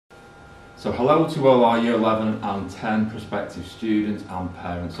So hello to all our Year 11 and 10 prospective students and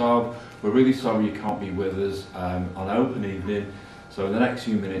parents of. We're really sorry you can't be with us on open evening. So in the next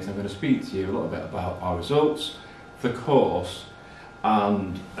few minutes I'm going to speak to you a little bit about our results, the course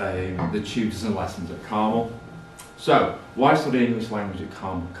and the tutors and lessons at Carmel. So why study English language at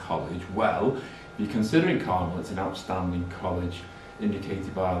Carmel College? Well, if you're considering Carmel, it's an outstanding college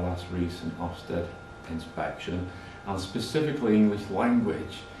indicated by our last recent Ofsted inspection, and specifically English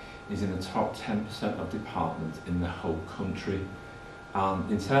language is in the top 10% of departments in the whole country.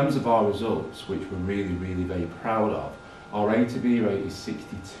 And in terms of our results, which we're really very proud of, our A to B rate is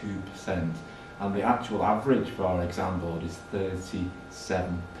 62%, and the actual average for our exam board is 37%.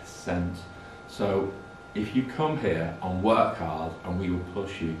 So if you come here and work hard and we will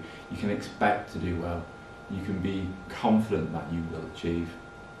push you, you can expect to do well. You can be confident that you will achieve.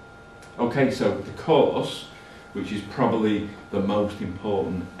 Okay, so the course, which is probably the most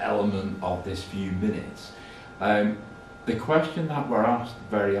important element of this few minutes. The question that we're asked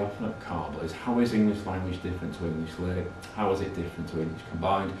very often at Carmel is, how is English language different to English lit? How is it different to English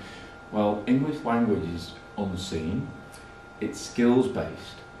combined? Well, English language is unseen, it's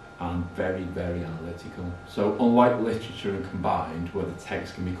skills-based and very analytical. So unlike literature and combined, where the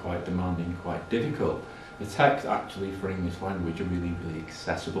text can be quite demanding, quite difficult, the text actually for English language are really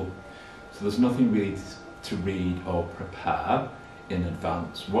accessible. So there's nothing really to read or prepare in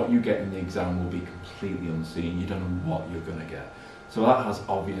advance. What you get in the exam will be completely unseen. You don't know what you're going to get. So that has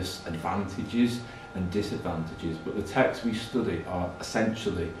obvious advantages and disadvantages, but the texts we study are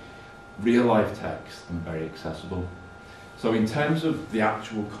essentially real-life texts and very accessible. So in terms of the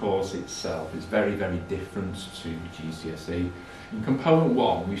actual course itself, it's very different to GCSE. In component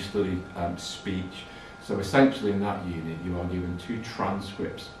 1, we study speech. So essentially in that unit, you are given 2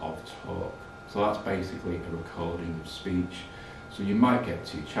 transcripts of talk. So that's basically a recording of speech. So you might get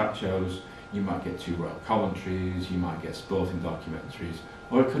 2 chat shows, you might get 2 royal commentaries, you might get sporting documentaries,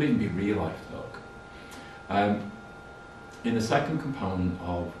 or it could even be real life talk. In the second component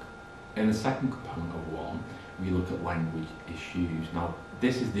of 1, we look at language issues. Now,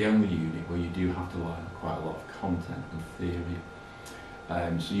 this is the only unit where you do have to learn quite a lot of content and theory.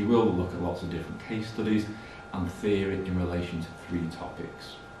 So you will look at lots of different case studies and theory in relation to 3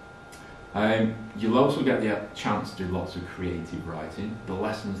 topics. You'll also get the chance to do lots of creative writing. The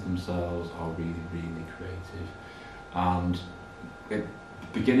lessons themselves are really creative. And at the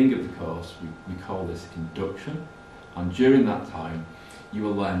beginning of the course, we call this induction. And during that time, you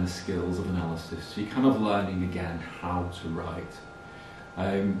will learn the skills of analysis. So you're kind of learning again how to write.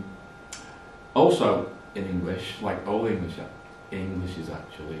 Also, in English, like all Englishes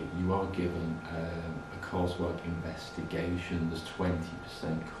actually, you are given a coursework investigation. There's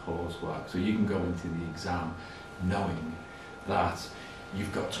 20% coursework, so you can go into the exam knowing that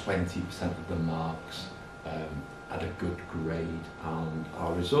you've got 20% of the marks at a good grade, and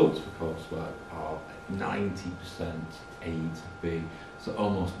our results for coursework are 90% A to B, so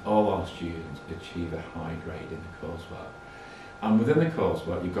almost all our students achieve a high grade in the coursework. And within the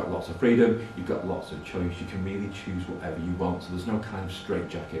coursework, you've got lots of freedom, you've got lots of choice, you can really choose whatever you want, so there's no kind of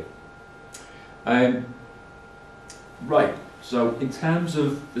straitjacket. Right, so in terms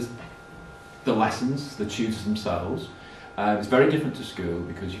of the lessons, the tutors themselves, it's very different to school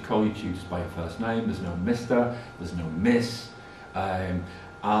because you call your tutors by your first name, there's no Mr, there's no Miss,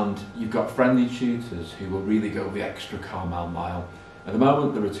 and you've got friendly tutors who will really go the extra Carmel mile. At the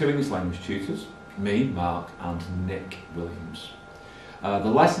moment, there are 2 English language tutors, me, Mark, and Nick Williams. The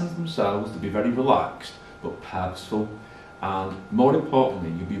lessons themselves will be very relaxed but purposeful, and more importantly,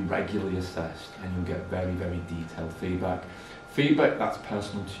 you'll be regularly assessed and you'll get very detailed feedback. Feedback that's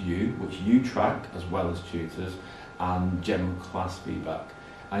personal to you, which you track as well as tutors, and general class feedback.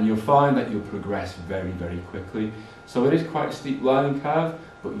 And you'll find that you'll progress very quickly. So it is quite a steep learning curve,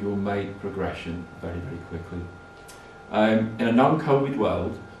 but you'll make progression very quickly. In a non-COVID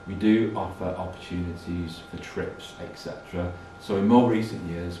world, we do offer opportunities for trips, etc. So in more recent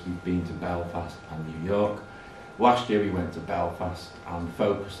years, we've been to Belfast and New York. Last year we went to Belfast, and the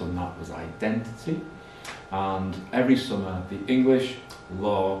focus on that was identity. And every summer, the English,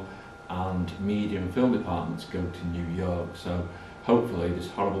 law, and media and film departments go to New York. So hopefully this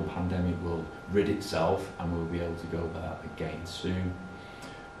horrible pandemic will rid itself and we'll be able to go there again soon.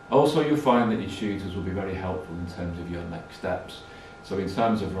 Also, you'll find that your tutors will be very helpful in terms of your next steps. So in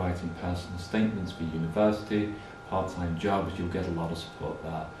terms of writing personal statements for university, part-time jobs, you'll get a lot of support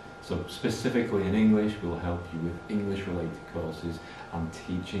there. So specifically in English, we'll help you with English-related courses and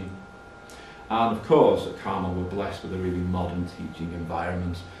teaching. And of course, at Carmel, we're blessed with a really modern teaching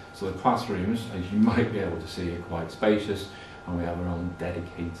environment. So the classrooms, as you might be able to see, are quite spacious, and we have our own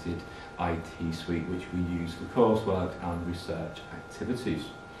dedicated IT suite which we use for coursework and research activities.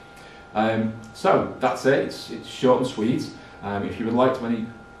 So that's it, it's short and sweet. If you would like to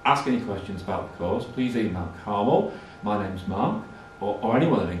ask any questions about the course, please email Carmel, my name's Mark, or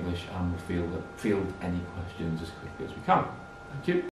anyone in English, and we'll field any questions as quickly as we can. Thank you.